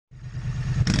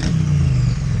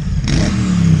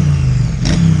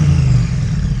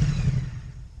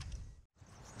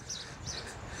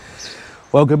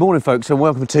Well, good morning folks, and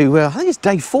welcome to, I think it's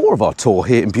day 4 of our tour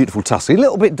here in beautiful Tuscany. A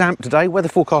little bit damp today, weather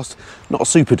forecast not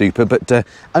super duper, but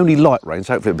only light rain,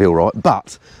 so hopefully it'll be all right.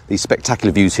 But these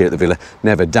spectacular views here at the villa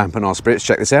never dampen our spirits.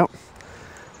 Check this out.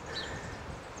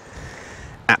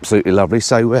 Absolutely lovely.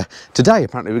 So today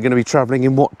apparently we're going to be travelling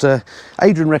in what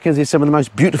Adrian reckons is some of the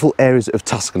most beautiful areas of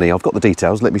Tuscany. I've got the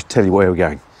details, let me tell you where we're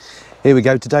going. Here we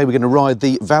go. Today we're going to ride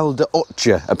the Val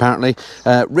d'Occia, apparently.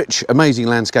 Rich, amazing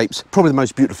landscapes, probably the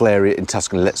most beautiful area in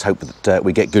Tuscany. Let's hope that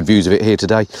we get good views of it here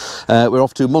today. We're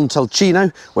off to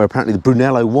Montalcino, where apparently the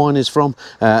Brunello wine is from,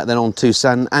 then on to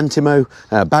San Antimo,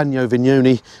 Bagno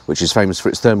Vignoni, which is famous for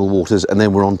its thermal waters, and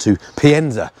then we're on to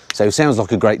Pienza. So sounds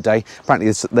like a great day.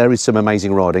 Apparently there is some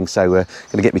amazing riding, so going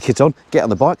to get my kit on, get on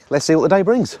the bike, let's see what the day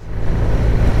brings.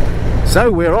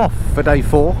 So we're off for day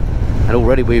 4. And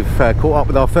already we've caught up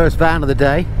with our first van of the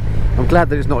day. I'm glad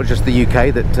that it's not just the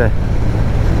UK that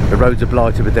the roads are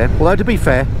blighted with them. Although to be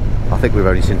fair, I think we've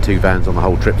only seen 2 vans on the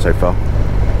whole trip so far.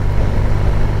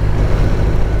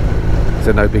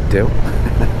 So no big deal.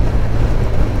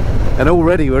 And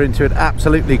already we're into an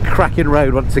absolutely cracking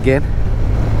road once again.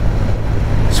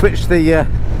 Switched the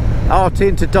RT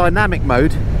into dynamic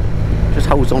mode. Just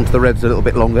holds on to the revs a little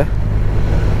bit longer.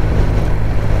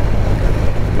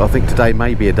 I think today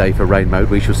may be a day for rain mode,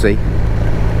 we shall see. I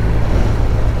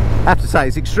have to say,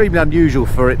 it's extremely unusual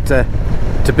for it to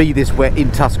be this wet in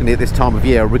Tuscany at this time of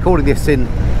year. I'm recording this in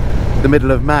the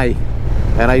middle of May,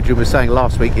 and Adrian was saying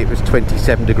last week it was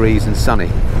 27 degrees and sunny.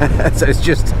 So it's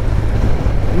just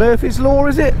Murphy's Law,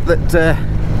 is it? That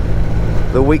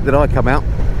the week that I come out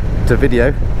to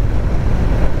video,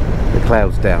 the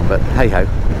clouds down, but hey-ho.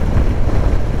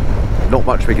 Not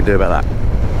much we can do about that.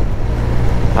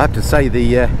 I have to say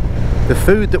the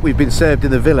food that we've been served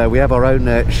in the villa, we have our own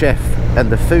chef,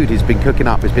 and the food he's been cooking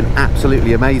up has been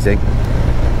absolutely amazing.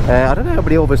 I don't know how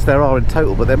many of us there are in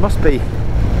total, but there must be,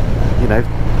 you know,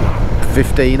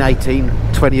 15, 18,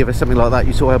 20 of us, something like that.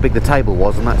 You saw how big the table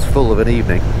was, and that's full of an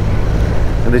evening.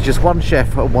 And there's just one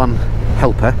chef and one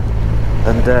helper,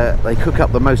 and they cook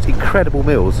up the most incredible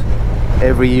meals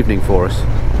every evening for us.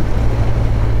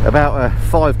 About a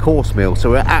 5-course meal,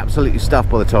 so we're absolutely stuffed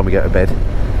by the time we go to bed.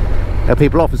 Now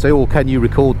people often say, oh, can you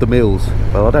record the meals?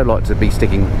 Well, I don't like to be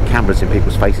sticking cameras in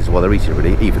people's faces while they're eating,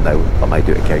 really, even though I may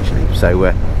do it occasionally.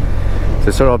 So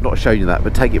sorry I've not shown you that,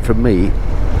 but take it from me,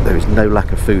 there is no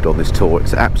lack of food on this tour.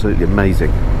 It's absolutely amazing.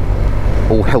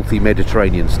 All healthy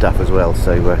Mediterranean stuff as well,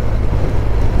 so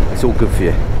it's all good for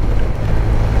you.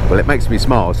 Well, it makes me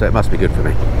smile, so it must be good for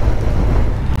me.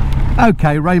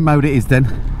 Okay, rain mode it is then.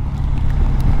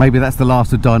 Maybe that's the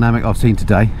last of dynamic I've seen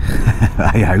today.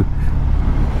 Hey-ho.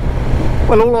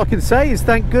 Well, all I can say is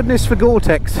thank goodness for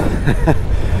Gore-Tex.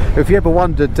 If you ever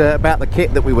wondered about the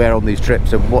kit that we wear on these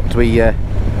trips and what we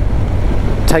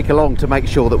take along to make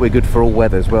sure that we're good for all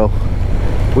weathers, well,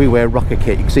 we wear Rucker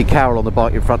kit. You can see Carol on the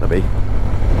bike in front of me,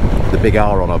 the big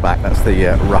R on her back, that's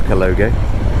the Rucker logo.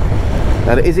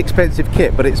 And it is expensive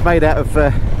kit, but it's made out of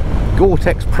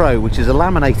Gore-Tex Pro, which is a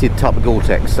laminated type of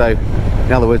Gore-Tex. So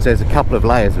in other words, there's a couple of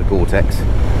layers of Gore-Tex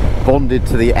bonded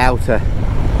to the outer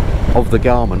of the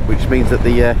garment, which means that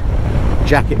the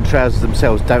jacket and trousers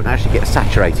themselves don't actually get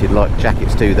saturated like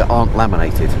jackets do that aren't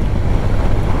laminated.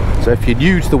 So if you're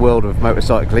new to the world of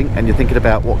motorcycling and you're thinking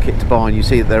about what kit to buy, and you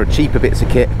see that there are cheaper bits of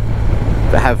kit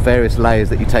that have various layers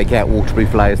that you take out,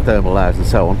 waterproof layers, thermal layers and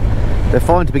so on, they're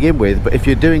fine to begin with. But if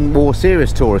you're doing more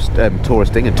serious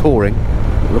touristing and touring,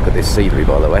 look at this scenery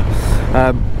by the way,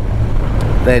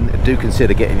 then do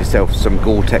consider getting yourself some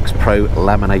Gore-Tex Pro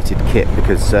laminated kit,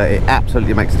 because it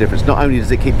absolutely makes a difference. Not only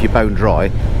does it keep your bone dry,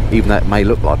 even though it may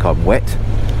look like I'm wet,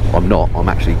 I'm not, I'm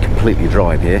actually completely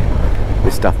dry in here.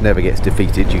 This stuff never gets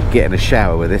defeated. You can get in a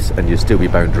shower with this and you'll still be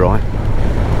bone dry.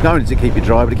 Not only does it keep you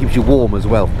dry, but it keeps you warm as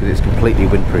well, because it's completely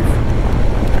windproof.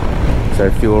 So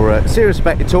if you're serious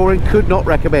about your touring, could not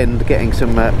recommend getting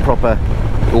some proper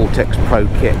Gore-Tex Pro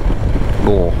kit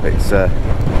more.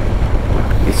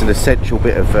 It's an essential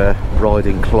bit of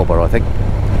riding clobber, I think.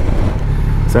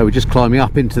 So we're just climbing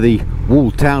up into the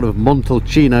walled town of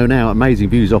Montalcino now. Amazing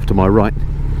views off to my right,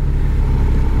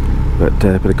 but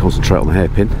better concentrate on the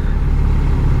hairpin.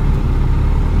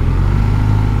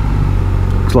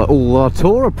 Looks like all our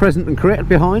tour are present and correct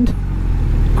behind.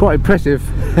 Quite impressive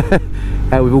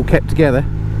how we've all kept together.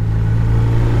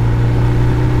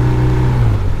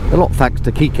 A lot thanks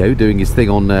to Kiko doing his thing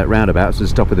on roundabouts and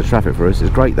stopping the traffic for us.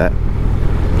 It's great that.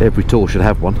 Every tour should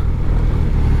have one.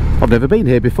 I've never been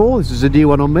here before. This is a new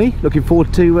one on me. Looking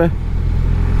forward to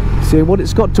seeing what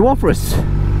it's got to offer us.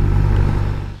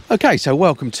 Okay, so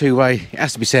welcome to it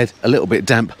has to be said, a little bit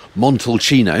damp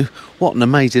Montalcino. What an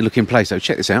amazing looking place. So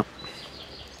check this out.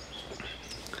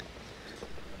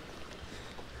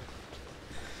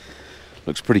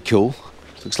 Looks pretty cool.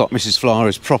 Looks like Mrs. Flyer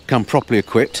has come properly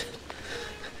equipped.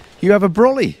 You have a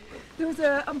brolly. There was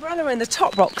an umbrella in the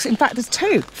top box. In fact, there's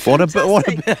two. What a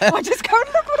I just go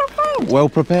and look what I found. well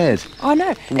prepared. I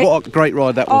know. What a great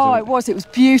ride that was. Oh, it was. It was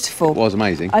beautiful. It was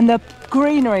amazing. And the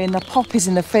greenery and the poppies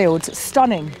in the fields,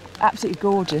 stunning. Absolutely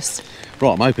gorgeous.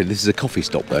 Right, I'm hoping this is a coffee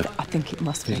stop though. I think it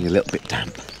must be. Feeling a little bit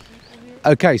damp.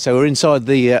 Okay, so we're inside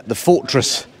the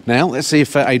fortress now. Let's see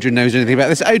if Adrian knows anything about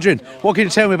this. Adrian, what can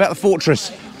you tell me about the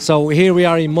fortress? So here we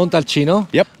are in Montalcino.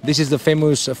 Yep. This is the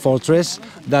famous fortress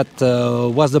that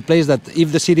was the place that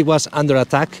if the city was under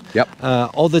attack, yep.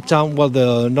 All the town, well,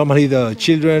 normally the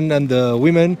children and the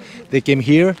women, they came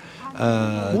here.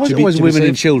 Why is it always women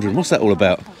and children? What's that all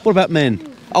about? What about men?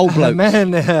 Old blokes?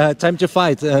 Men, time to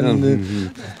fight and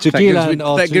to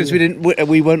kill. Thank goodness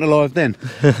we weren't alive then.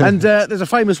 And there's a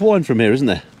famous wine from here, isn't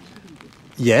there?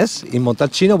 Yes, in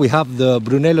Montalcino we have the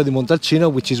Brunello di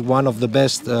Montalcino, which is one of the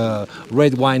best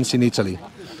red wines in Italy.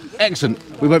 Excellent.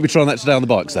 We won't be trying that today on the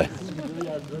bikes, though.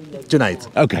 Tonight.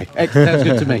 Okay, sounds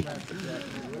good to me.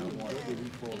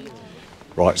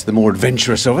 Right, so the more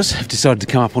adventurous of us have decided to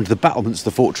come up onto the battlements of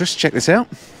the fortress. Check this out.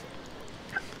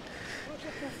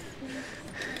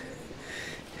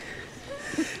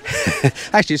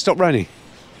 Actually, it stopped raining.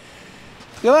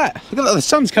 Look at that. Look at that. The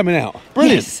sun's coming out.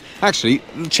 Brilliant. Yes. Actually,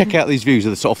 check out these views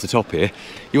off the top here.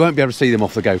 You won't be able to see them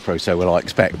off the GoPro so well, I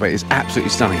expect, but it's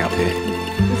absolutely stunning up here.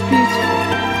 It's beautiful.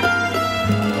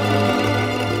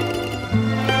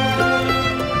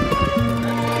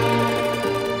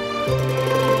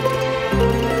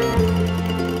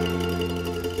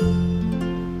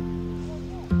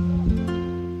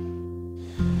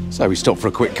 So we stopped for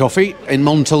a quick coffee in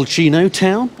Montalcino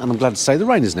town, and I'm glad to say the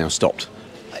rain has now stopped.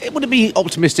 Would it be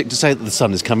optimistic to say that the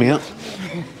sun is coming out?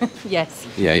 Yes.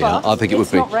 Yeah, I think it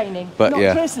would be. It's not raining. But not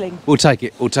yeah, drizzling. We'll take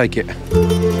it. We'll take it.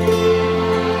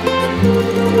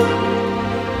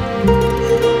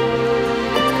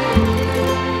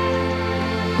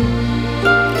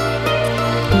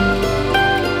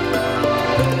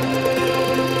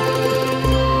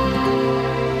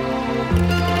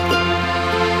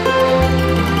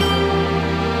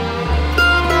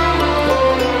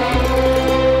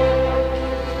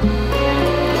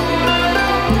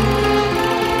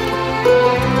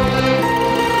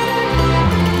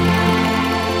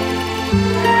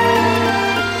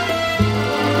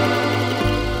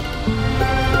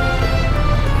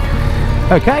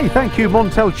 Okay, thank you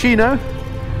Montalcino.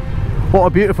 What a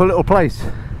beautiful little place.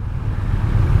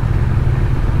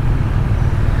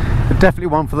 Definitely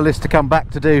one for the list to come back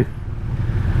to do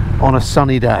on a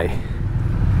sunny day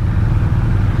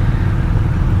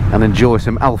and enjoy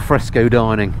some alfresco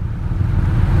dining.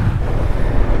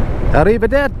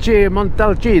 Arrivederci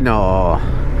Montalcino.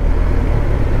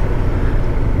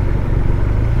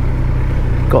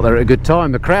 Got there at a good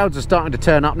time. The crowds are starting to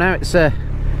turn up now. It's the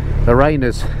rain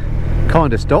has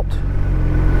kind of stopped.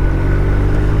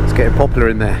 It's getting popular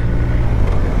in there.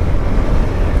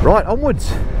 Right,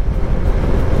 onwards.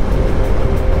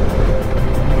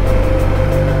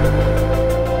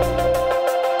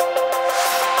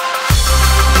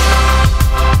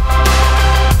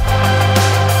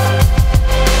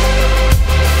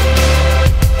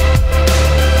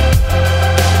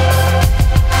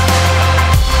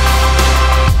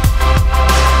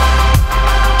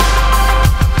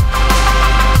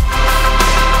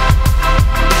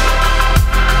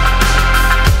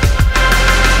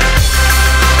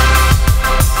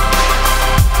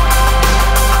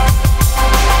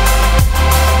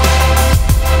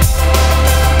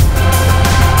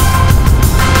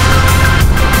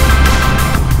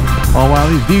 Oh wow,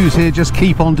 these views here just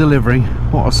keep on delivering.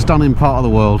 What a stunning part of the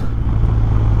world.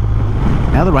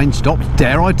 Now the rain stopped,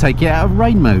 dare I take it out of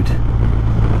rain mode?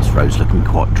 This road's looking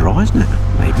quite dry, isn't it?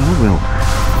 Maybe I will.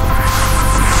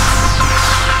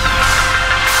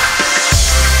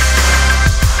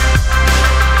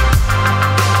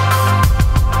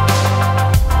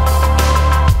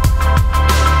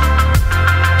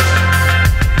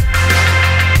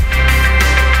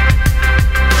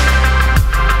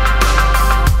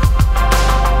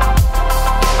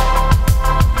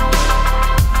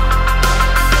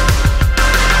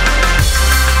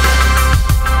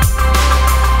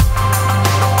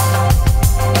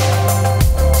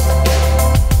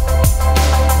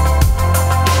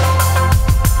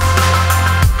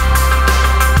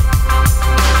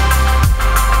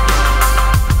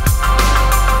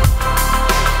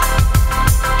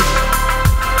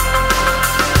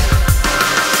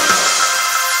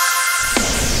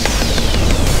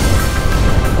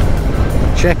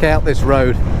 Check out this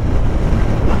road,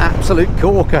 absolute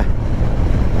corker.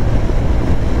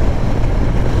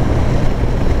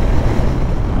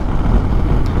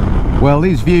 Well,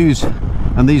 these views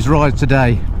and these rides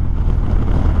today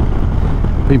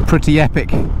have been pretty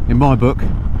epic in my book.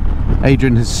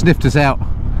 Adrian has sniffed us out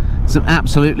some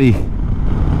absolutely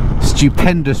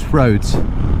stupendous roads.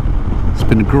 It's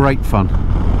been great fun.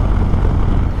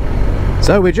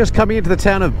 So we're just coming into the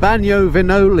town of Bagno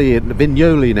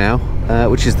Vignoli now,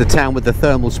 which is the town with the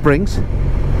thermal springs.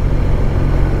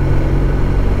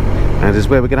 And is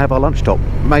where we're going to have our lunch stop.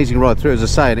 Amazing ride through, as I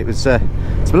say, and it was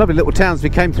some lovely little towns we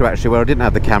came through actually where I didn't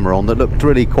have the camera on that looked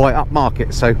really quite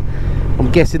upmarket. So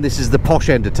I'm guessing this is the posh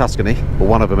end of Tuscany, or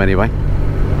one of them anyway.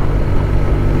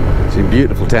 Some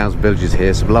beautiful towns and villages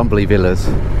here, some lovely villas.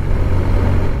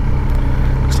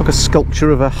 Looks like a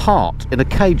sculpture of a heart in a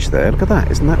cage there. Look at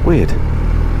that, isn't that weird?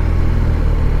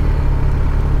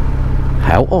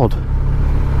 How odd.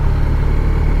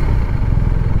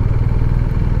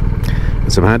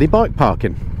 And some handy bike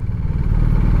parking.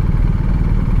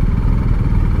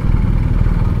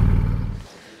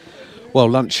 Well,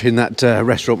 lunch in that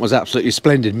restaurant was absolutely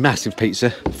splendid. Massive pizza.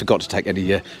 Forgot to take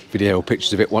any video or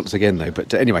pictures of it once again though.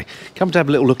 But anyway, come to have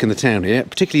a little look in the town here.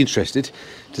 Particularly interested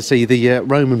to see the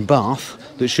Roman bath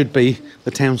that should be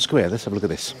the town square. Let's have a look at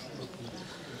this.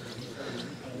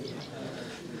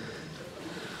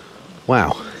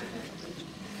 Wow.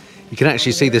 You can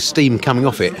actually see the steam coming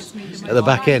off it at the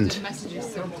back end.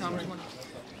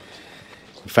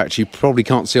 In fact, you probably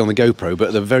can't see on the GoPro, but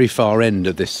at the very far end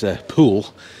of this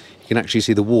pool, you can actually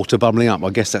see the water bubbling up. I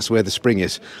guess that's where the spring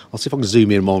is. I'll see if I can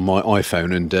zoom in on my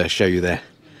iPhone and show you there.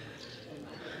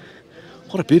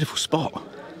 What a beautiful spot.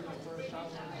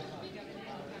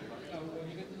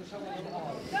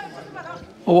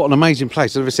 Oh, what an amazing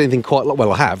place. I've never seen anything quite like,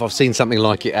 well, I have. I've seen something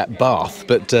like it at Bath,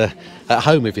 but at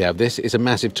home, if you have this, it's a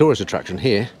massive tourist attraction.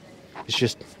 Here, it's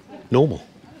just normal.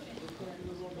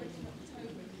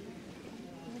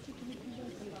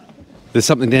 There's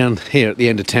something down here at the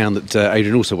end of town that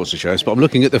Adrian also wants to show us, but I'm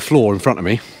looking at the floor in front of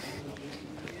me.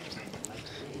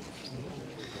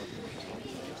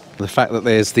 The fact that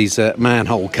there's these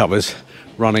manhole covers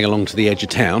running along to the edge of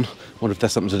town, I wonder if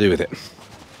that's something to do with it.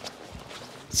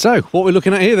 So, what we're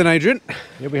looking at here then, Adrian?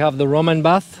 Here we have the Roman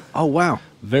bath. Oh, wow.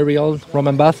 Very old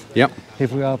Roman bath. Yep. Here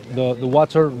we have the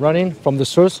water running from the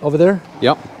source over there.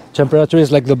 Yep. Temperature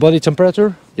is like the body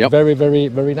temperature. Yep. Very, very,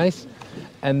 very nice.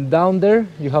 And down there,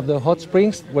 you have the hot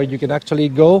springs where you can actually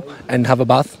go and have a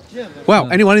bath. Wow,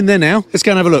 anyone in there now? Let's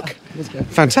go and have a look. Let's go.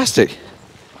 Fantastic.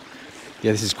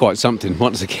 Yeah, this is quite something.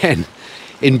 Once again,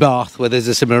 in Bath, where there's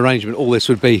a similar arrangement, all this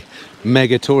would be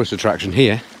mega tourist attraction.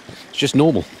 Here, it's just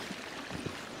normal.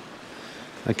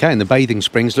 Okay, and the bathing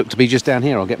springs look to be just down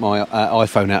here. I'll get my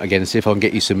iPhone out again and see if I can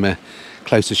get you some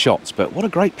closer shots. But what a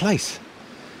great place.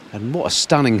 And what a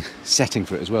stunning setting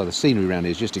for it as well. The scenery around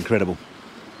here is just incredible.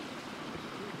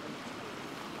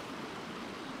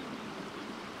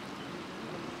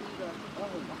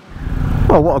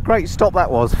 Well, what a great stop that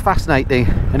was. Fascinating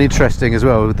and interesting as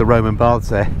well with the Roman baths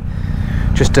there.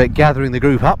 Just gathering the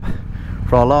group up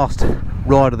for our last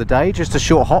ride of the day. Just a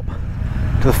short hop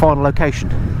to the final location.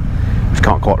 Which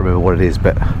can't quite remember what it is,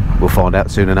 but we'll find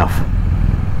out soon enough.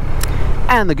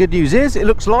 And the good news is, it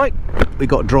looks like we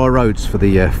got dry roads for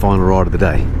the final ride of the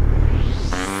day.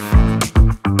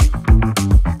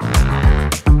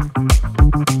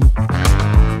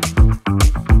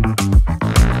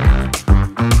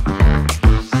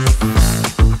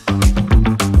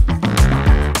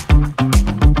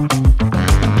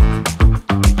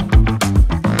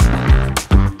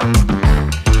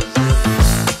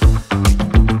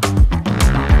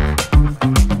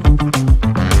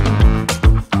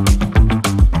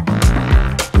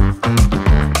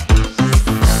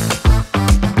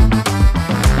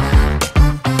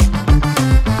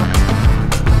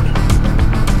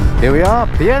 Here we are,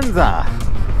 Pienza.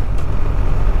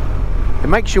 It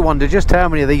makes you wonder just how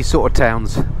many of these sort of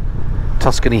towns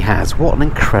Tuscany has. What an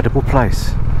incredible place.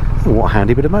 Oh, what a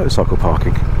handy bit of motorcycle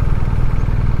parking.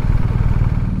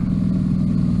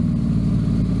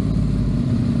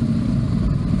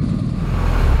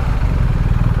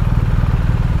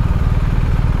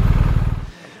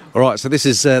 Alright, so this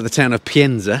is the town of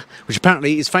Pienza, which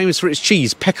apparently is famous for its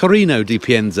cheese, Pecorino di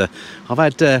Pienza. I've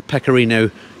had Pecorino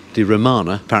di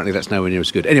Romana. Apparently that's nowhere near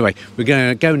as good. Anyway, we're going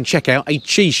to go and check out a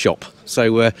cheese shop.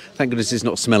 So thank goodness it's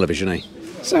not smell-o-vision, eh?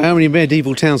 So how many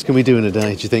medieval towns can we do in a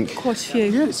day, do you think? Quite a few.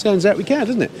 Yeah, it sounds out we can,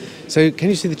 doesn't it? So can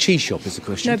you see the cheese shop is the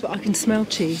question? No, but I can smell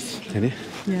cheese. Can you?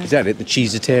 Yeah. Is that it? The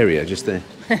cheeseteria just there?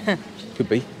 Could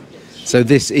be. So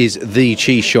this is the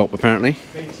cheese shop, apparently.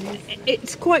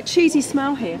 It's quite cheesy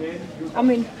smell here. I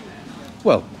mean...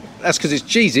 Well, that's because it's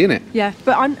cheesy, isn't it? Yeah,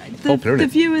 but the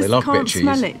viewers can't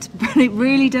smell it, but it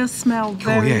really does smell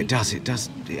very... Oh yeah, it does. It does.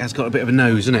 It has got a bit of a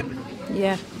nose, isn't it?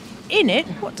 Yeah. In it?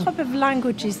 What type of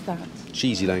language is that?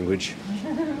 Cheesy language.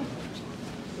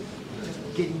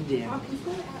 Get in there.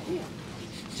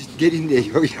 Just get in there.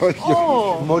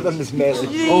 You're more than the smell.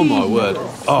 Oh my word.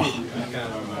 Oh.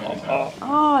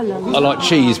 Oh, lovely. I like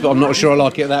cheese, but I'm not sure I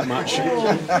like it that much.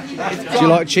 Do you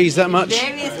like cheese that much?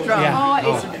 Very strong. Yeah.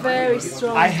 Oh, it's very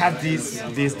strong. I had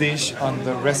this dish on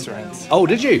the restaurant. Oh,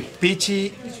 did you?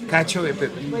 Peachy cacio e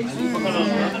pepe.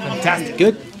 Fantastic.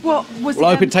 Good. What was Well,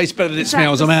 I hope it tastes better than it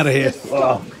smells. I'm out of here.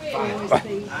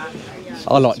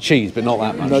 I like cheese, but not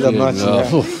that much. Not that much, yeah.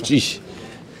 Oh, geez.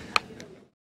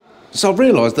 So I've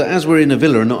realised that as we're in a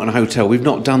villa and not in a hotel, we've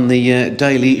not done the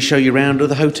daily show you around of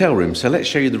the hotel room. So let's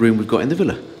show you the room we've got in the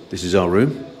villa. This is our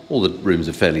room. All the rooms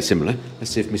are fairly similar.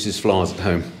 Let's see if Mrs. Fly's at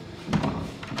home.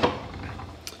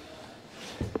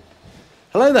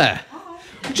 Hello there. Hi.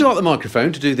 Would you like the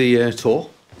microphone to do the tour?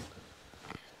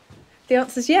 The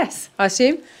answer's yes, I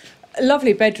assume. A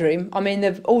lovely bedroom. I mean,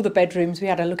 all the bedrooms, we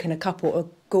had a look in a couple, are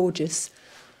gorgeous.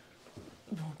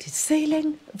 Vaulted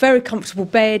ceiling, very comfortable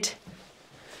bed.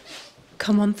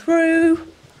 Come on through.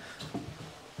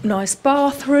 Nice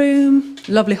bathroom,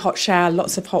 lovely hot shower,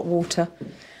 lots of hot water.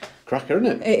 Cracker,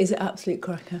 isn't it? It is an absolute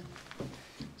cracker.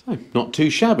 So, not too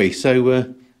shabby.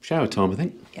 So, shower time, I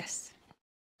think. Yes.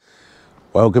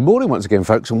 Well, good morning once again,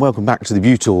 folks, and welcome back to the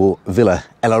beautiful Villa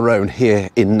El Arone here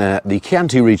in the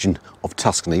Chianti region of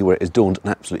Tuscany, where it has dawned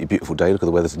an absolutely beautiful day. Look at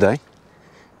the weather today.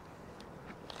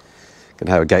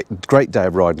 Going to have a great day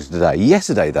of riding today.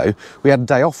 Yesterday, though, we had a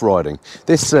day off riding.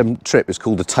 This trip is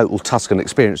called the Total Tuscan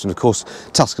Experience, and of course,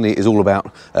 Tuscany is all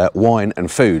about wine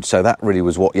and food, so that really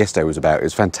was what yesterday was about. It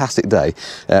was a fantastic day.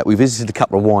 We visited a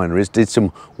couple of wineries, did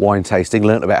some wine tasting,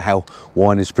 learnt about how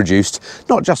wine is produced.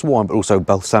 Not just wine, but also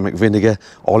balsamic vinegar,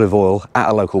 olive oil at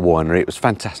a local winery. It was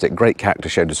fantastic. Great character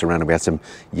showed us around, and we had some,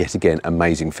 yet again,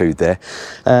 amazing food there.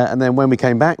 And then when we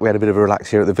came back, we had a bit of a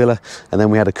relax here at the villa, and then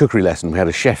we had a cookery lesson. We had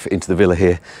a chef into the villa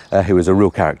here who was a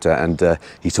real character, and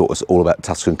he taught us all about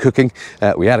Tuscan cooking.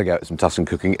 We had a go at some Tuscan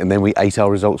cooking, and then we ate our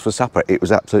results for supper. It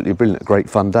was absolutely brilliant, a great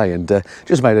fun day, and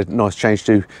just made a nice change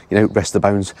to, you know, rest the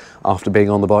bones after being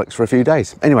on the bikes for a few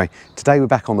days. Anyway, today we're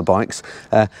back on the bikes,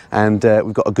 and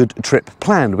we've got a good trip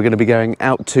planned. We're going to be going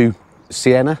out to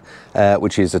Siena,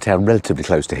 which is a town relatively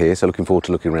close to here, so looking forward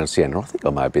to looking around Siena. I think I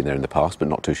may have been there in the past, but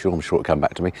not too sure. I'm sure it'll come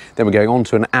back to me. Then we're going on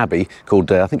to an abbey called,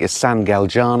 I think it's San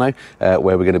Galgiano,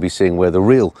 where we're going to be seeing where the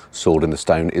real sword in the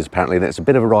stone is apparently. Then it's a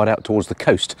bit of a ride out towards the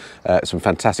coast, some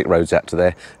fantastic roads out to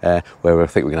there, where I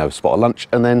think we're going to have a spot of lunch,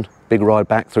 and then big ride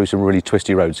back through some really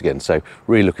twisty roads again. So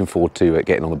really looking forward to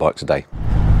getting on the bike today.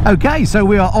 Okay, so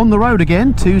we are on the road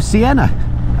again to Siena,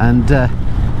 and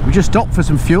we just stopped for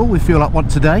some fuel. We fuel up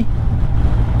once a day,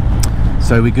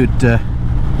 so we're good the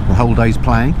whole day's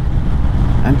playing.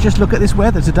 And just look at this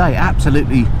weather today,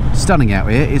 absolutely stunning out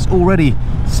here. It's already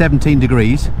 17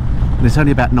 degrees and it's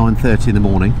only about 9:30 in the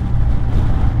morning.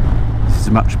 This is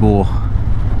much more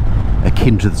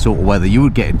akin to the sort of weather you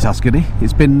would get in Tuscany.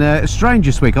 It's been strange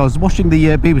this week. I was watching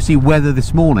the BBC weather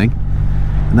this morning,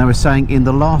 and they were saying in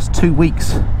the last 2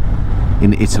 weeks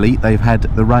in Italy they've had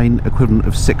the rain equivalent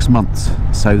of 6 months.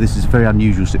 So this is a very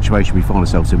unusual situation we find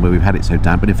ourselves in, where we've had it so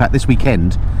damp. And in fact, this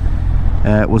weekend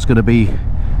was going to be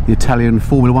the Italian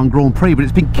Formula 1 Grand Prix, but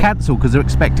it's been cancelled because they're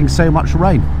expecting so much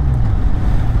rain.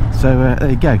 So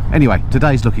there you go. Anyway,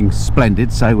 today's looking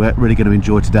splendid, so we're really going to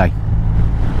enjoy today.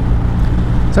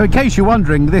 So in case you're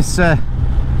wondering, this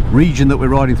region that we're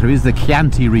riding through is the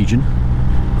Chianti region,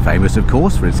 famous of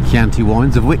course for its Chianti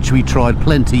wines, of which we tried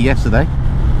plenty yesterday.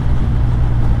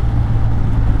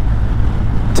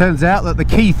 Turns out that the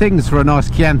key things for a nice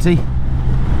Chianti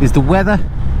is the weather,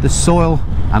 the soil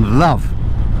and love.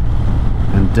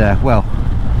 And well,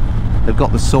 they've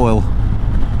got the soil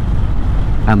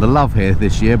and the love here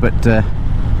this year, but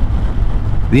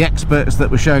the experts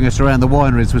that were showing us around the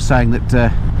wineries were saying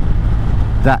that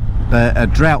a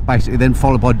drought basically then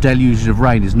followed by deluges of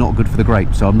rain is not good for the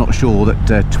grapes. So I'm not sure that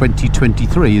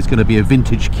 2023 is going to be a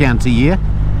vintage Chianti year.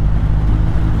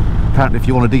 Apparently if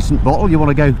you want a decent bottle, you want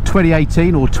to go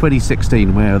 2018 or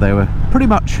 2016, where they were pretty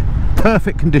much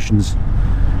perfect conditions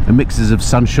and mixes of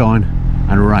sunshine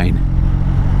and rain.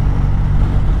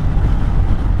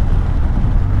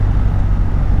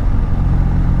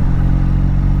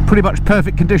 Pretty much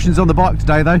perfect conditions on the bike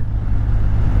today though.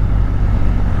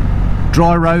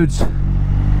 Dry roads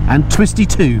and twisty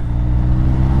too.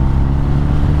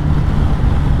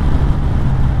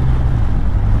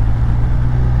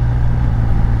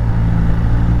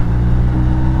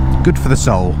 Good for the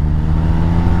soul.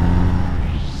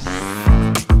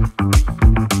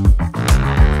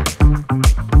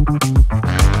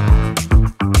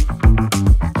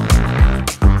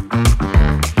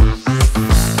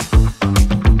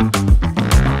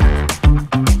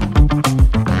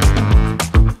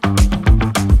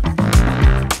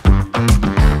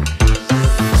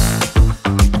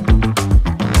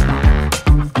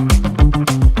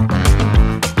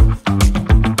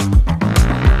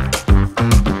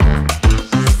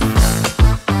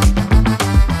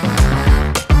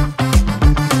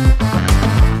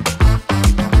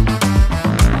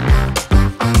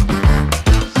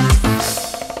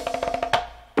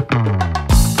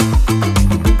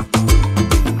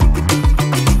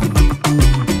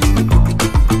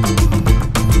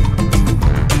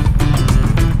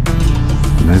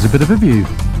 bit of a view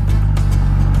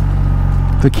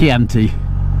for Chianti.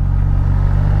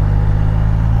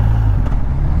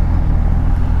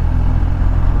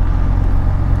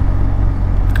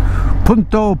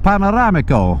 Punto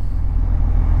Panoramico.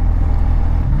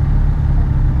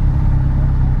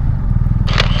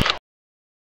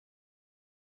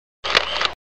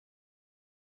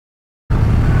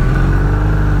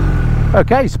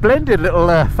 Okay, splendid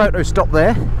little photo stop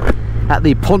there at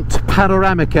the Ponte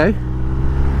Panoramico.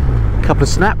 Couple of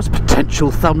snaps,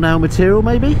 potential thumbnail material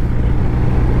maybe.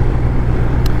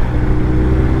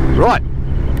 Right,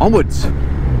 onwards.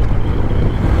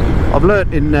 I've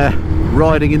learnt in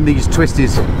riding in these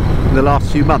twisties in the last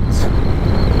few months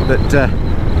that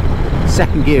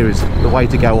second gear is the way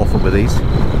to go often with these,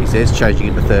 he says, changing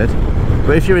into third.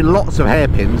 But if you're in lots of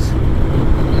hairpins,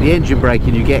 the engine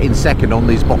braking you get in second on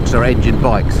these boxer engine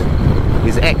bikes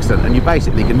is excellent, and you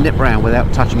basically can nip around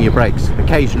without touching your brakes.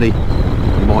 Occasionally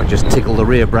you might just tickle the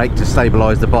rear brake to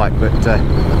stabilise the bike, but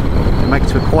it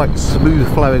makes for quite smooth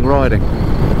flowing riding.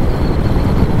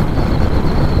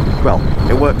 Well,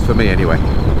 it works for me anyway.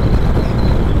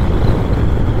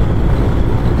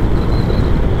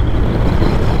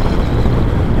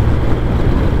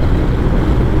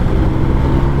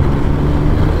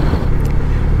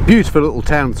 Beautiful little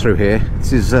town through here.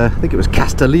 This is, I think it was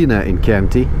Castellina in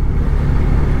Chianti.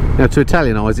 Now to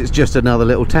Italian eyes it's just another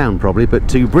little town probably, but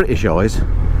to British eyes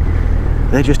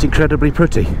they're just incredibly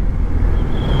pretty.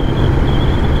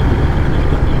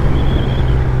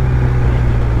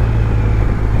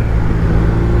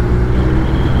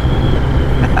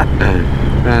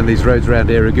 Man, these roads around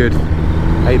here are good.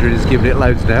 Adrian is giving it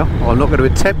loads now. I'm not going to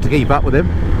attempt to keep up with him.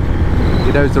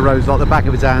 He knows the roads like the back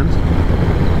of his hand.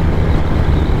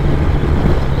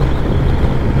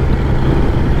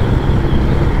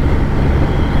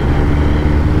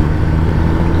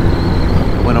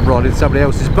 When I'm riding somebody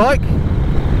else's bike,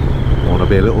 I want to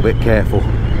be a little bit careful.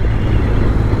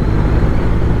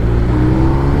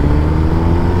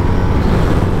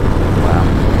 Wow.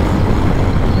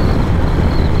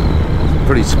 Some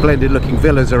pretty splendid looking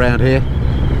villas around here.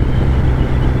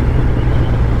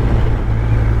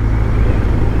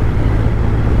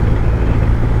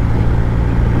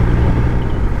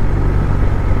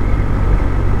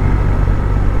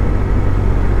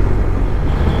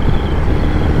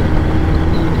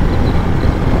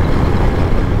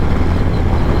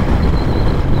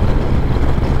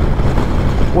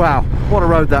 Wow, what a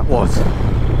road that was.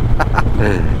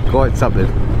 Quite something.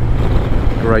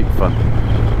 Great fun.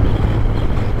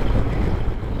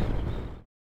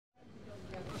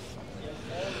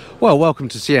 Well, welcome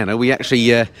to Siena. We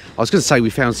actually, I was going to say we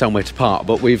found somewhere to park,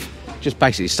 but we've just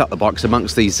basically stuck the bikes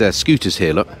amongst these scooters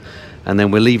here, look. And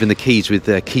then we're leaving the keys with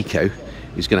Kiko,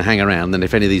 who's going to hang around, and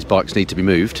if any of these bikes need to be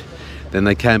moved, then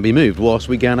they can be moved whilst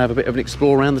we go and have a bit of an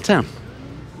explore around the town.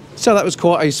 So that was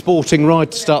quite a sporting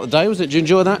ride to start the day, wasn't it? Did you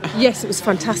enjoy that? Yes, it was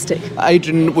fantastic.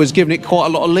 Adrian was giving it quite a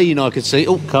lot of lean, I could see.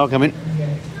 Oh, car coming.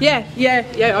 Yeah,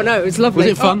 I know, it was lovely.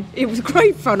 Was it fun? Oh, it was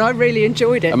great fun, I really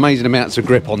enjoyed it. Amazing amounts of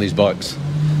grip on these bikes.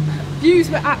 Views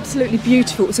were absolutely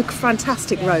beautiful. It was a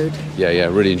fantastic road. Yeah,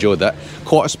 really enjoyed that.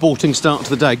 Quite a sporting start to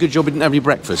the day. Good job we didn't have any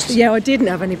breakfast. Yeah, I didn't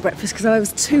have any breakfast because I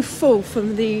was too full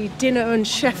from the dinner and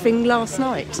chefing last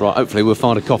night. Right, hopefully we'll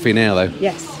find a coffee now though.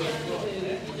 Yes.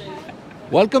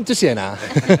 Welcome to Siena.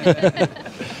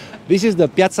 This is the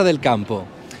Piazza del Campo.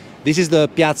 This is the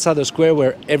piazza, the square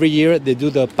where every year they do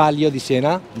the Palio di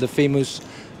Siena, the famous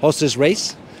horses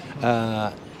race,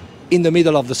 in the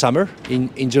middle of the summer,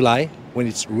 in July, when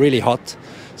it's really hot.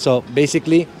 So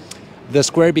basically, the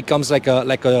square becomes like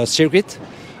a circuit.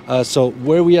 So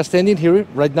where we are standing here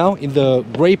right now, in the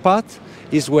gray part,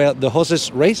 is where the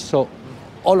horses race. So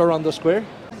all around the square,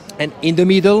 and in the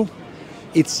middle,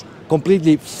 it's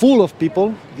completely full of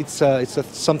people. It's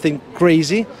something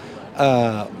crazy,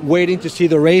 waiting to see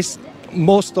the race.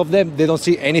 Most of them, they don't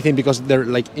see anything because they're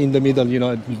like in the middle, you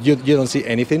know, you don't see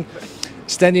anything.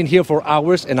 Standing here for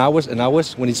hours and hours and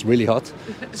hours when it's really hot.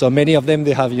 So many of them,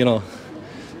 they have, you know,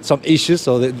 some issues.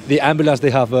 So the ambulance,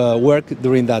 they have work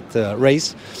during that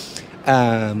race.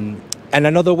 And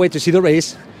another way to see the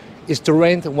race is to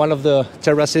rent one of the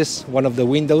terraces, one of the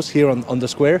windows here on the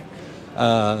square.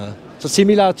 So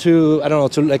similar to, I don't know,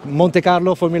 to like Monte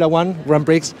Carlo Formula 1 Grand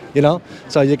Prix, you know.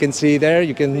 So you can see there,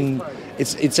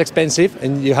 it's expensive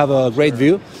and you have a great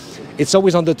view. It's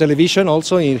always on the television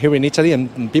also here in Italy,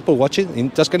 and people watch it. In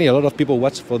Tuscany, a lot of people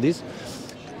watch for this.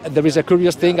 There is a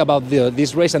curious thing about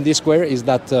this race and this square is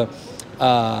that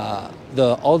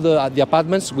all the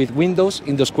apartments with windows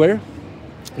in the square,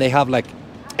 they have like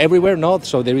everywhere, no?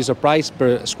 So there is a price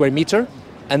per square meter,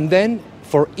 and then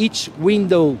for each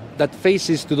window that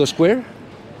faces to the square,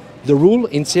 The rule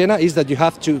in Siena is that you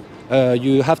have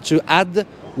to add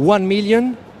 1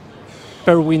 million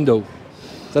per window.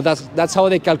 So that's how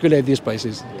they calculate these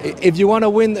prices. If you want to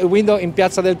win a window in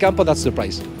Piazza del Campo, that's the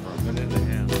price.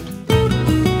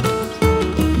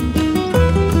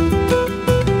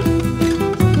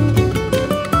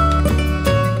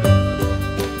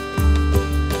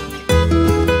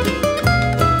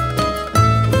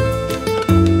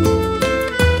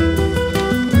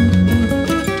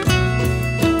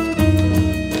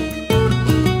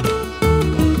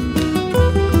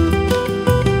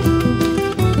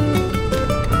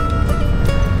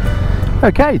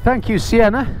 Okay, thank you,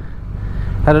 Siena.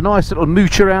 Had a nice little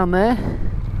mooch around there.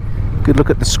 Good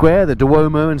look at the square, the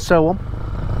Duomo and so on.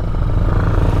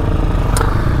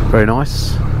 Very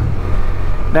nice.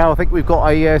 Now I think we've got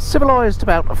a civilised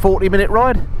about a 40-minute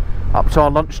ride up to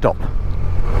our lunch stop.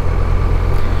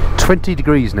 20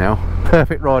 degrees now,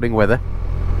 perfect riding weather.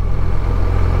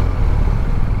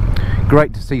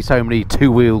 Great to see so many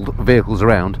two-wheeled vehicles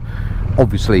around.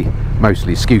 Obviously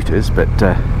mostly scooters, but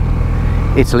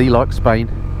Italy, like Spain,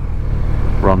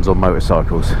 runs on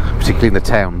motorcycles, particularly in the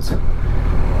towns.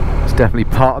 It's definitely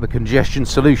part of the congestion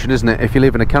solution, isn't it, if you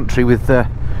live in a country with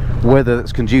weather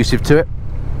that's conducive to it.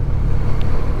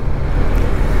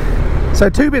 So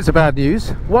 2 bits of bad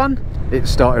news. 1, it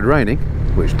started raining,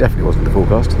 which definitely wasn't the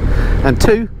forecast, and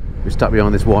 2, we're stuck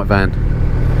behind this white van.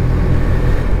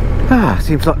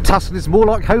 Seems like Tuscany's more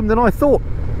like home than I thought.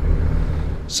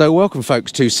 So welcome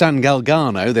folks to San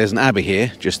Galgano. There's an abbey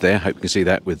here, just there. Hope you can see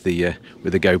that with the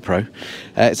GoPro.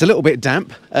 It's a little bit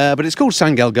damp, but it's called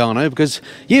San Galgano because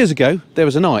years ago there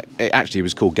was a knight. Actually, he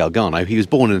was called Galgano. He was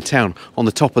born in a town on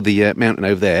the top of the mountain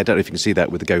over there. I don't know if you can see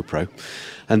that with the GoPro.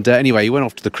 And anyway, he went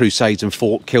off to the Crusades and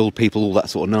fought, killed people, all that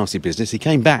sort of nasty business. He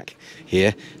came back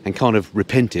here and kind of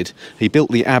repented. He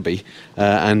built the abbey,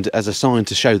 and as a sign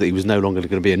to show that he was no longer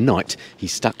going to be a knight, he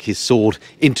stuck his sword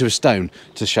into a stone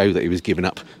to show that he was giving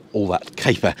up all that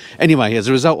caper. Anyway, as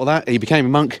a result of that, he became a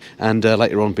monk and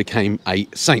later on became a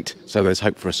saint. So there's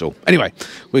hope for us all. Anyway,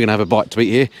 we're going to have a bite to eat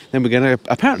here. Then we're going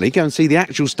to apparently go and see the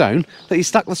actual stone that he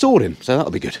stuck the sword in. So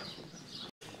that'll be good.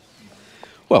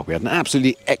 Well, we had an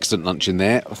absolutely excellent lunch in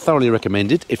there. Thoroughly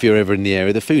recommended if you're ever in the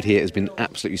area. The food here has been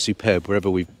absolutely superb wherever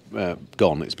we've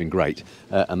gone. It's been great,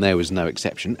 and there was no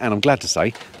exception. And I'm glad to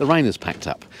say the rain has packed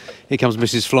up. Here comes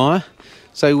Mrs. Flyer.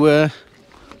 So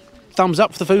thumbs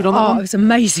up for the food on that one? It was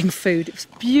amazing food. It was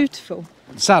beautiful.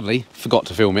 Sadly, forgot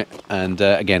to film it. And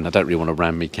again, I don't really want to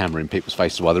ram my camera in people's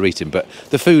faces while they're eating. But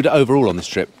the food overall on this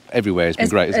trip, everywhere, has been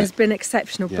great, isn't it? It's been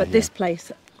exceptional, but this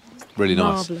place... Really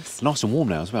nice. Marvellous. Nice and warm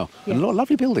now as well. Yeah. And a lot of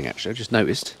lovely building actually, I just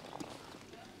noticed.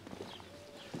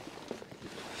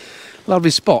 Lovely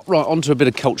spot. Right, on to a bit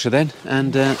of culture then,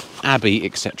 and Abbey,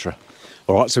 etc.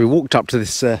 Alright, so we walked up to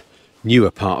this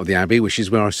newer part of the Abbey, which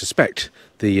is where I suspect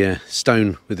the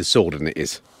stone with the sword in it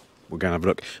is. We'll go and have a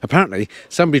look. Apparently,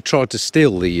 somebody tried to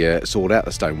steal the sword out of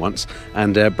the stone once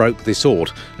and broke the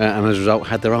sword, and as a result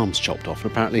had their arms chopped off.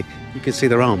 And apparently you can see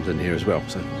their arms in here as well,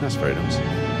 so that's very nice.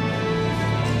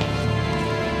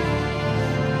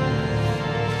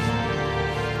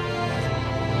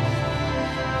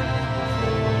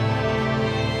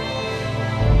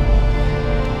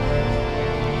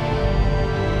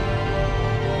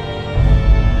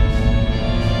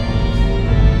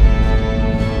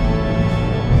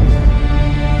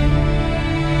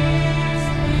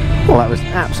 Well, that was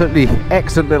absolutely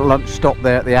excellent little lunch stop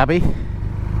there at the Abbey.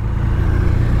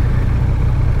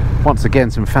 Once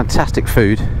again, some fantastic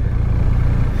food,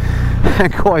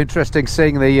 and quite interesting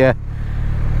seeing the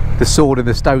sword in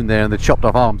the stone there and the chopped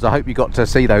off arms. I hope you got to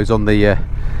see those on the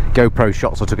GoPro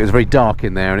shots I took. It was very dark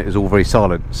in there and it was all very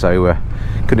silent, so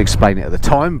couldn't explain it at the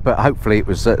time, but hopefully it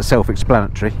was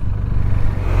self-explanatory.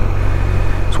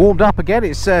 It's warmed up again.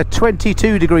 It's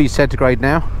 22 degrees centigrade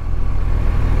now.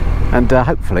 And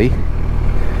hopefully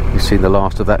you've seen the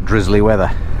last of that drizzly weather.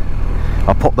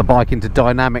 I popped the bike into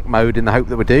dynamic mode in the hope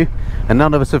that we do, and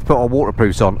none of us have put our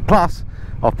waterproofs on. Plus,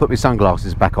 I've put my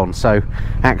sunglasses back on, so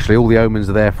actually all the omens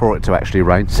are there for it to actually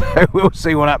rain, so we'll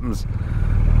see what happens.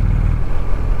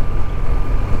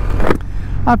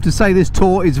 I have to say this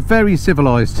tour is very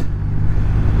civilised.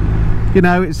 You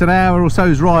know, it's an hour or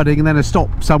so's riding and then a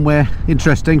stop somewhere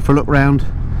interesting for a look round,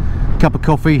 cup of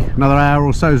coffee, another hour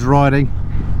or so's riding,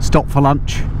 stop for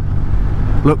lunch,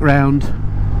 look round,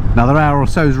 another hour or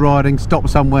so's riding, stop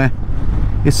somewhere.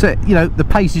 It's you know, the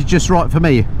pace is just right for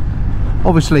me.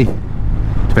 Obviously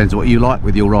depends what you like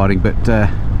with your riding, but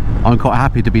I'm quite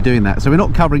happy to be doing that. So we're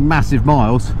not covering massive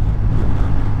miles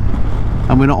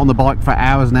and we're not on the bike for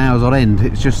hours and hours on end.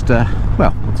 It's just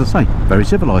well, what to say, very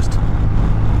civilised.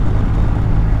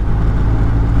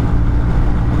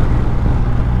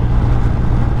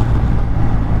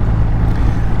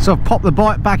 So I've popped the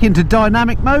bike back into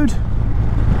dynamic mode.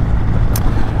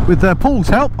 With Paul's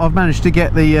help, I've managed to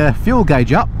get the fuel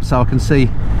gauge up so I can see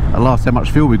at last how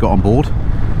much fuel we've got on board.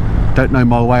 Don't know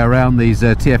my way around these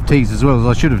TFTs as well as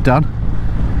I should have done.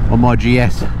 On my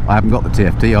GS, I haven't got the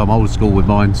TFT, I'm old school with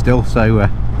mine still, so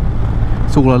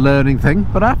it's all a learning thing.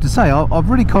 But I have to say, I've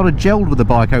really kind of gelled with the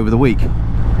bike over the week.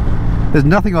 There's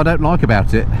nothing I don't like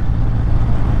about it.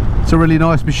 It's a really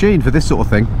nice machine for this sort of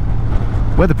thing.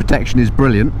 Weather protection is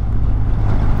brilliant,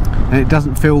 and it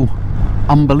doesn't feel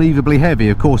unbelievably heavy.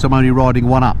 Of course, I'm only riding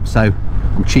one up, so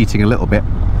I'm cheating a little bit.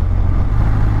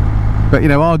 But you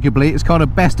know, arguably it's kind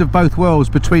of best of both worlds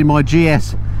between my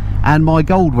GS and my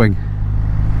Goldwing.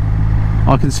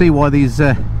 I can see why these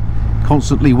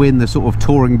constantly win the sort of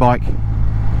touring bike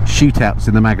shootouts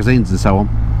in the magazines and so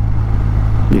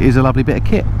on. It is a lovely bit of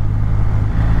kit.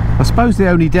 I suppose the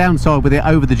only downside with it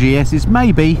over the GS is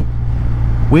maybe,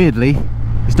 weirdly,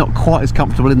 it's not quite as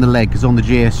comfortable in the leg, because on the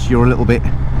GS your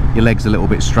leg's a little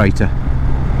bit straighter.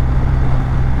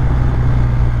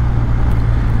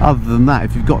 Other than that,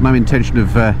 if you've got no intention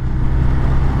of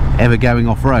ever going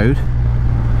off-road,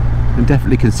 then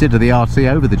definitely consider the RT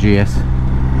over the GS.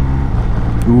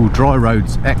 Ooh, dry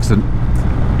roads, excellent.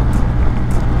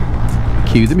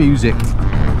 Cue the music.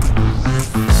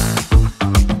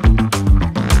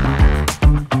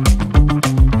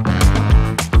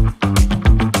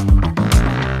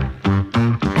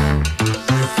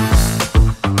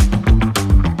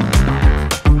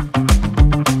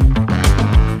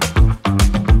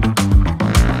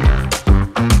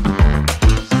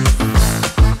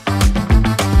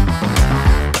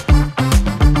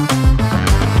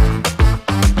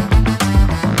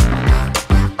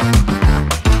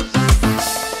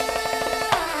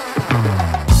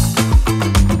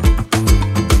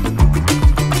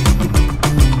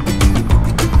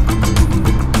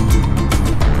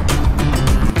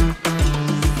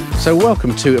 So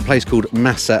welcome to a place called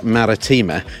Massa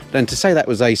Marittima, and to say that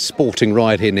was a sporting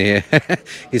ride in here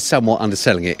is somewhat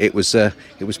underselling it. It was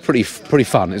pretty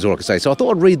fun, is all I can say. So I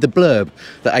thought I'd read the blurb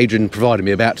that Adrian provided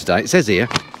me about today. It says here,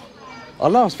 our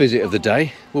last visit of the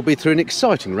day will be through an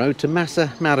exciting road to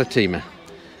Massa Marittima.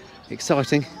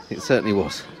 Exciting, it certainly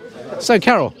was. So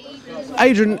Carol,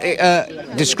 Adrian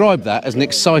described that as an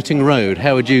exciting road.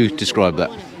 How would you describe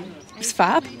that? It's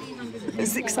fab.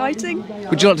 It's exciting.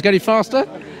 Would you like to go any faster?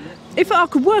 If I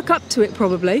could work up to it,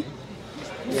 probably.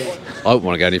 I wouldn't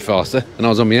want to go any faster, and I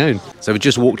was on my own. So we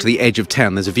just walked to the edge of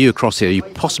town. There's a view across here. You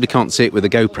possibly can't see it with a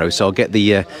GoPro, so I'll get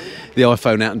the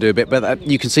iPhone out and do a bit. But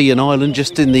you can see an island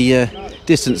just in the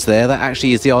distance there. That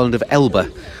actually is the island of Elba,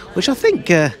 which I think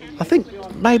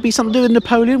maybe something to do with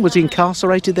Napoleon. Was he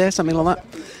incarcerated there, something like that?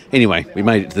 Anyway, we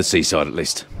made it to the seaside at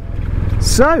least.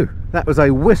 So that was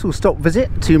a whistle-stop visit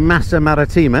to Massa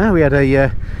Marittima. We had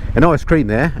an ice cream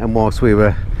there, and whilst we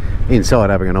were inside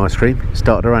having an ice cream, it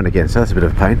started around again, so that's a bit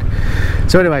of a pain.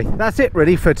 So anyway, that's it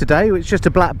really for today. It's just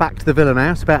a back to the villa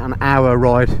now. It's about an hour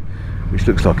ride, which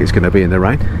looks like it's going to be in the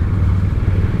rain.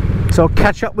 So I'll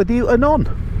catch up with you anon.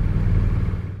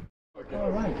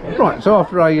 Right, so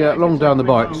after a long day on the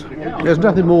bikes, there's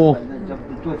nothing more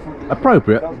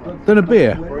appropriate than a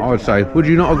beer, I would say. Would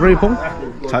you not agree, Paul?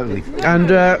 Totally. And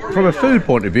from a food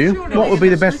point of view, what would be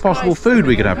the best possible food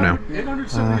we could have now?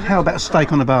 How about a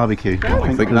steak on the barbecue?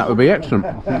 I think that would be excellent.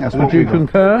 Would you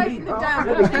concur?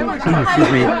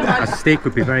 Excuse me, a steak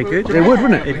would be very good. It would,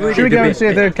 wouldn't it? Should we go and see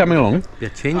if they're coming along? They're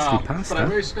changed to pasta.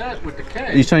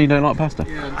 Are you saying you don't like pasta?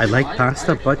 I like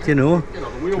pasta, but you know,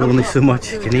 only so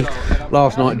much you can eat.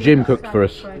 Last night Jim cooked for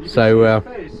us, so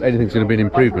anything's going to be an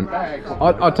improvement.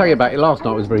 I'll tell you about it. Last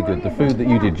night was very good. The food that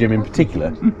you did, Jim, in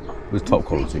particular, was top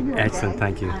quality. Excellent,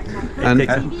 thank you. And it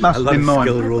takes a lot of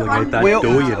skill rolling out that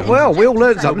dough, you know. Well, we all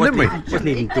learned something, didn't we? It wasn't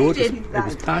even dough, it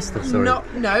was pasta, sorry.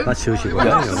 No. That shows you what.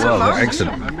 Well,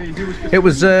 excellent. It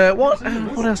was, what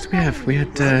else did we have? We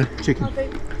had Chicken.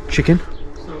 Chicken?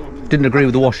 Didn't agree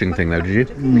with the washing thing though, did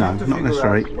you? No, not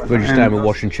necessarily. Where did you stand with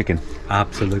washing chicken?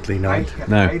 Absolutely not.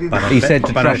 No. He said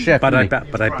to trust chef, but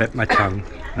I bit my tongue.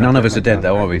 None of us are dead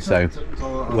though, are we? So.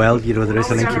 Well, you know, there is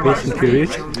an incubation period.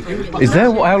 Is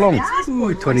there? How long?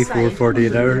 Ooh, 24,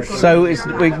 48 hours. So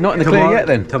we're not in the clear yet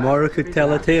then? Tomorrow could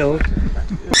tell a tale.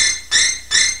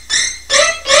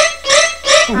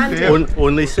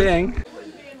 Only saying.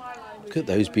 Look at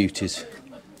those beauties.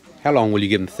 How long will you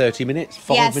give them? 30 minutes?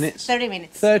 5 minutes? 30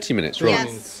 minutes. 30 minutes, right.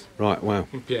 Yes. Right, wow.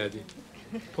 In piedi.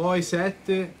 Poi 7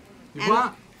 di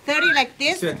qua. 30 like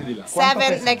this,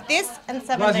 7 like this, and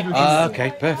 7 like this.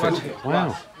 Okay, perfect.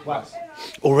 Wow.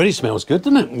 Already smells good,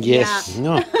 doesn't it? Yes.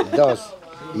 Yeah. It does.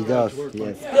 He does,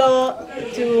 yes. Go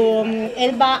to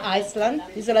Elba, Iceland.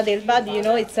 Isola d'Elba, do you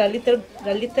know? It's a little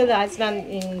island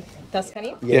in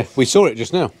Tuscany. Yeah, we saw it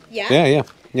just now. Yeah. Yeah.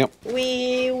 Yep.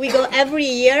 We go every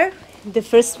year, the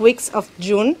first weeks of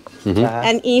June,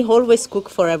 and he always cook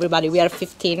for everybody. We are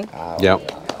 15. Yeah.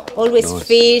 Always Nice.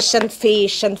 fish and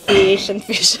fish and fish and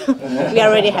fish. We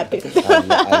are really happy.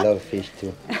 I love fish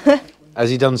too. Has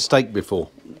he done steak before?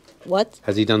 What?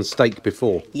 Has he done steak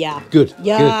before? Yeah. Good.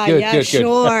 Yeah, good, yeah, good, good.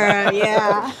 sure,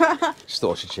 yeah. Just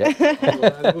thought I should check.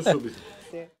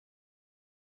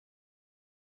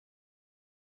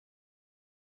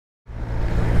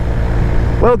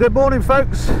 Well, good morning,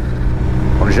 folks.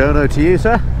 Buongiorno to you,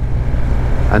 sir.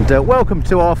 And welcome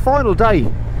to our final day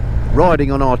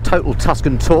riding on our Total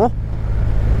Tuscan tour.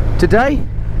 Today,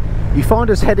 you find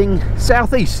us heading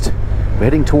southeast. We're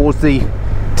heading towards the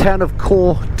town of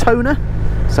Cortona,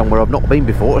 somewhere I've not been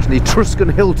before. It's an Etruscan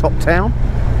hilltop town.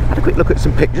 Had a quick look at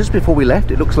some pictures before we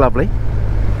left. It looks lovely.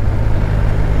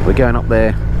 We're going up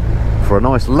there for a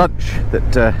nice lunch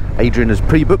that Adrian has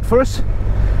pre-booked for us.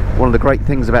 One of the great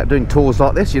things about doing tours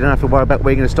like this, you don't have to worry about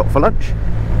where you're going to stop for lunch.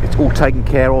 It's all taken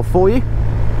care of for you.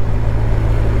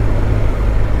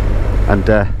 And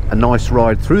a nice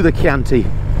ride through the Chianti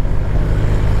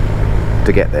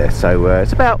to get there. So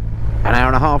it's about an hour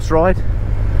and a half's ride.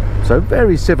 So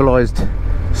very civilised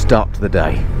start to the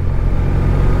day.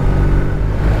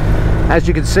 As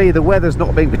you can see, the weather's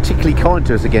not been particularly kind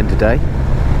to us again today.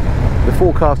 The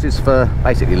forecast is for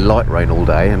basically light rain all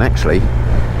day, and actually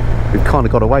we've kind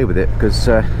of got away with it because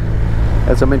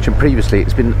as I mentioned previously,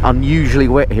 it's been unusually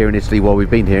wet here in Italy while we've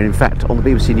been here. In fact, on the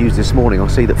BBC News this morning, I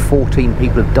see that 14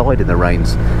 people have died in the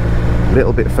rains a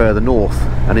little bit further north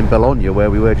and in Bologna, where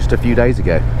we were just a few days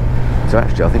ago. So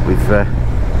actually I think we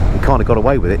kind of got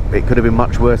away with it. It could have been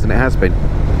much worse than it has been.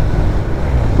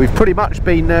 We've pretty much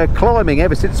been climbing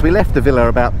ever since we left the villa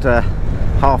about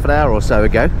half an hour or so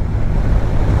ago.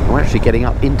 We're actually getting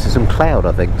up into some cloud,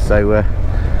 I think, so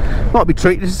might be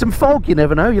treated to some fog, you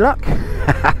never know, your luck.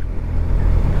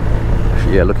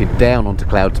 Yeah, looking down onto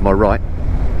cloud to my right.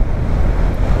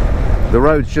 The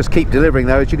roads just keep delivering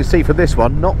though, as you can see from this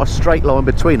one, not a straight line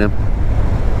between them.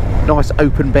 Nice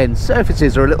open bends.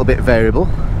 Surfaces are a little bit variable,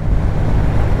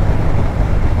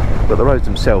 but the roads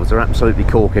themselves are absolutely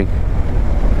corking.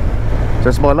 So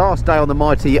it's my last day on the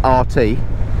mighty RT,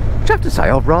 which I have to say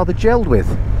I've rather gelled with.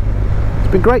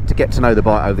 It's been great to get to know the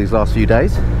bike over these last few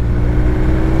days.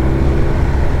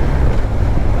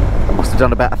 I must have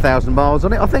done about 1,000 miles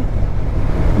on it, I think.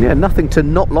 Yeah, nothing to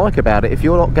not like about it. If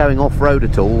you're not going off-road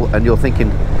at all and you're thinking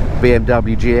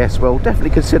BMW GS, well, definitely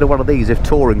consider one of these if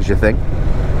touring's your thing.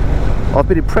 I've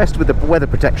been impressed with the weather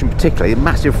protection, particularly a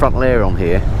massive frontal area on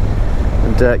here.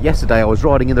 And yesterday I was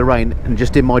riding in the rain and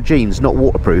just in my jeans, not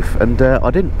waterproof, and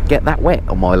I didn't get that wet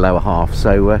on my lower half,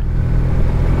 so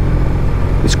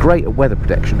it's great at weather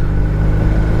protection.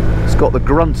 It's got the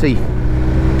grunty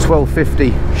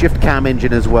 1250 shift cam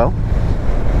engine as well.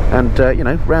 And you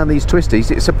know, round these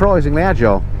twisties it's surprisingly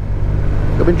agile.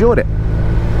 I've enjoyed it.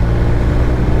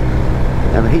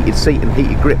 And the heated seat and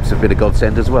heated grips have been a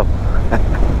godsend as well.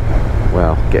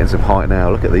 Well, getting some height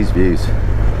now, look at these views.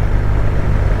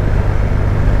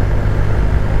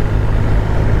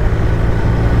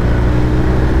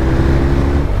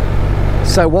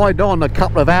 So wide on a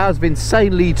couple of hours of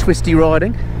insanely twisty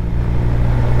riding,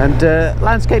 and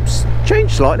landscapes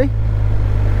changed slightly.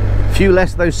 A few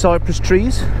less of those cypress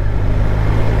trees.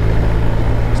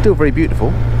 Still very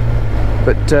beautiful,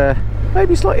 but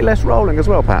maybe slightly less rolling as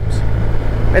well, perhaps.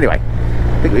 Anyway,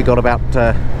 I think we got about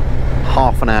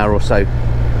half an hour or so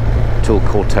till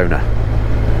Cortona.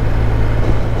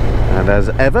 And as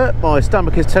ever, my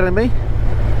stomach is telling me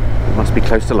it must be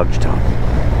close to lunchtime.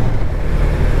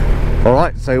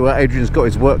 Alright, so Adrian's got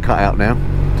his work cut out now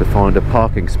to find a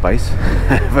parking space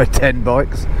for 10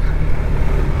 bikes,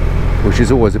 which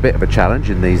is always a bit of a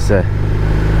challenge in these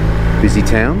busy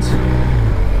towns.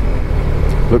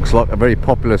 Looks like a very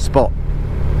popular spot.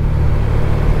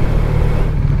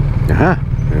 Aha,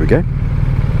 there we go.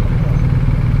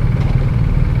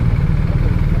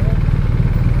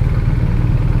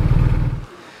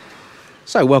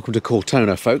 So welcome to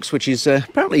Cortona, folks, which is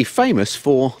apparently famous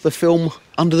for the film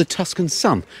Under the Tuscan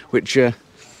Sun, which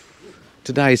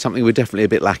today is something we're definitely a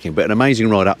bit lacking, but an amazing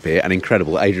ride up here and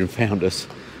incredible. Adrian found us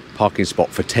a parking spot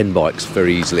for 10 bikes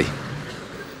very easily.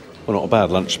 Well, not a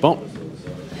bad lunch spot.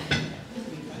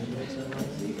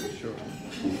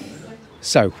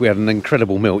 So we had an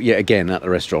incredible meal yet again at the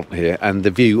restaurant here, and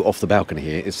the view off the balcony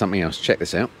here is something else. Check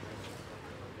this out.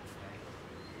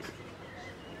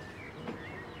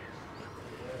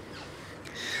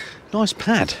 Nice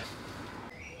pad.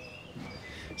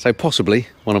 So possibly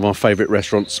one of our favourite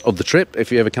restaurants of the trip.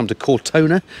 If you ever come to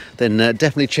Cortona, then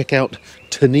definitely check out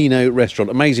Tonino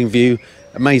Restaurant. Amazing view,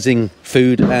 amazing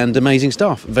food and amazing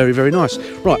staff. Very, very nice.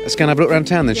 Right, let's go and have a look around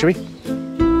town then, shall we?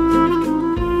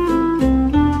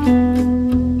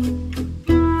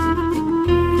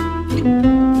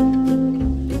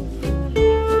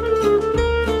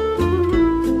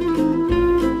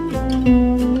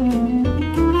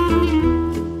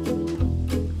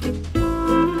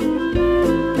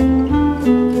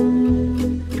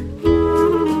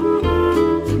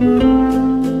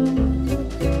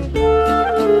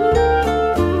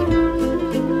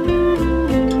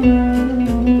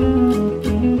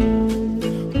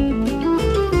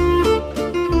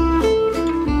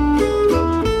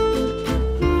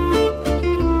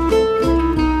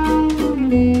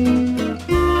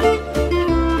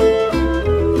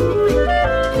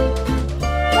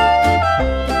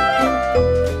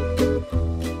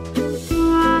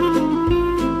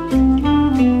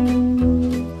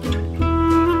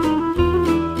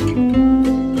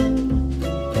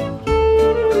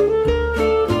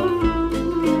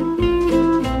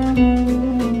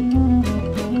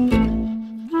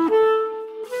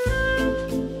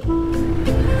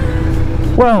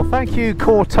 Well, thank you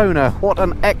Cortona. What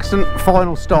an excellent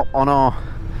final stop on our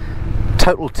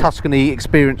Total Tuscany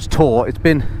Experience tour. It's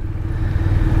been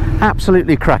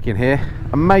absolutely cracking here.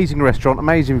 Amazing restaurant,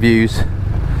 amazing views,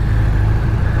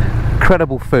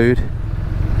 incredible food.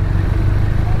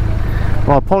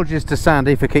 Well, apologies to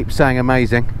Sandy for keep saying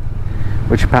amazing,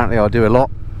 which apparently I do a lot,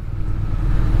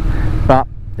 but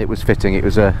it was fitting. It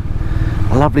was a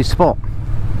lovely spot.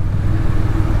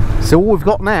 So all we've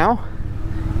got now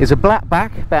is a black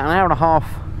back, about an hour and a half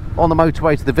on the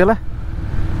motorway to the villa,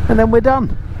 and then we're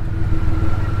done.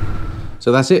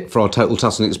 So that's it for our Total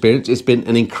Tuscany experience. It's been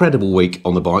an incredible week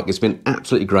on the bike. It's been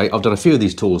absolutely great. I've done a few of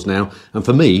these tours now, and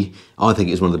for me, I think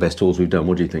it's one of the best tours we've done.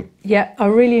 What do you think? Yeah, I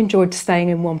really enjoyed staying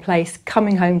in one place,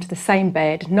 coming home to the same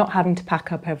bed, not having to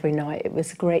pack up every night. It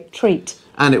was a great treat.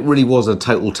 And it really was a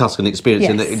Total Tuscany experience,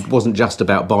 in that it wasn't just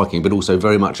about biking, but also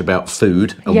very much about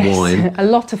food and wine. A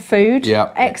lot of food,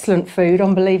 excellent food,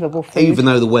 unbelievable food. Even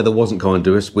though the weather wasn't kind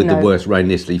to us, with the worst rain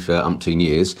in Italy for umpteen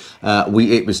years,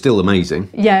 it was still amazing.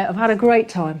 Yeah, I've had a great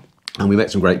time. And we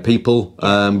met some great people,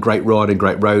 great riding,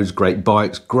 great roads, great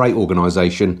bikes, great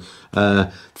organisation.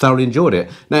 Thoroughly enjoyed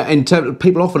it. Now, in terms,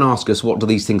 people often ask us, what do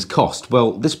these things cost?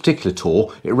 Well, this particular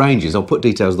tour, it ranges. I'll put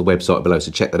details of the website below,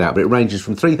 so check that out. But it ranges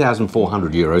from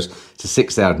 €3,400 to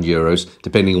 €6,000,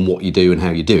 depending on what you do and how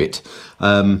you do it.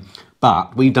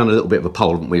 But we've done a little bit of a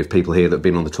poll, haven't we, of people here that have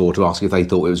been on the tour to ask if they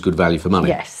thought it was good value for money.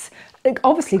 Yes.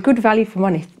 Obviously, good value for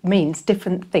money means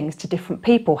different things to different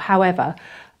people. However,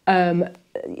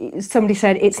 somebody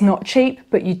said it's not cheap,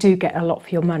 but you do get a lot for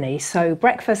your money. So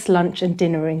breakfast, lunch and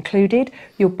dinner are included,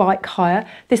 your bike hire,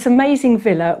 this amazing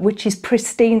villa which is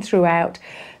pristine throughout,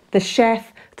 the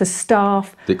chef, the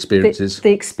staff, the experiences,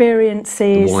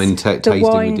 the wine tasting,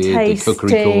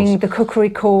 the cookery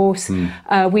course.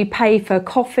 We pay for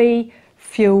coffee,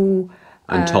 fuel,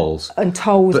 and tolls.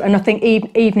 And I think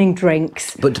evening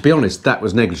drinks. But to be honest, that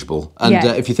was negligible. And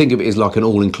if you think of it as like an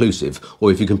all-inclusive,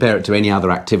 or if you compare it to any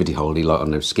other activity holiday, like, I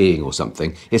don't know, skiing or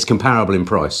something, it's comparable in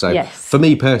price. So for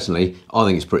me personally, I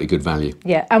think it's pretty good value.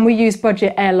 Yeah, and we use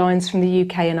budget airlines from the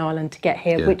UK and Ireland to get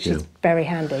here, which is very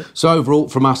handy. So overall,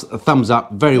 from us, a thumbs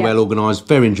up, very well organised,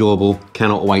 very enjoyable.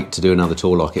 Cannot wait to do another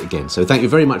tour like it again. So thank you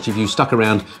very much if you stuck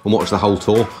around and watched the whole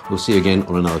tour. We'll see you again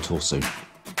on another tour soon.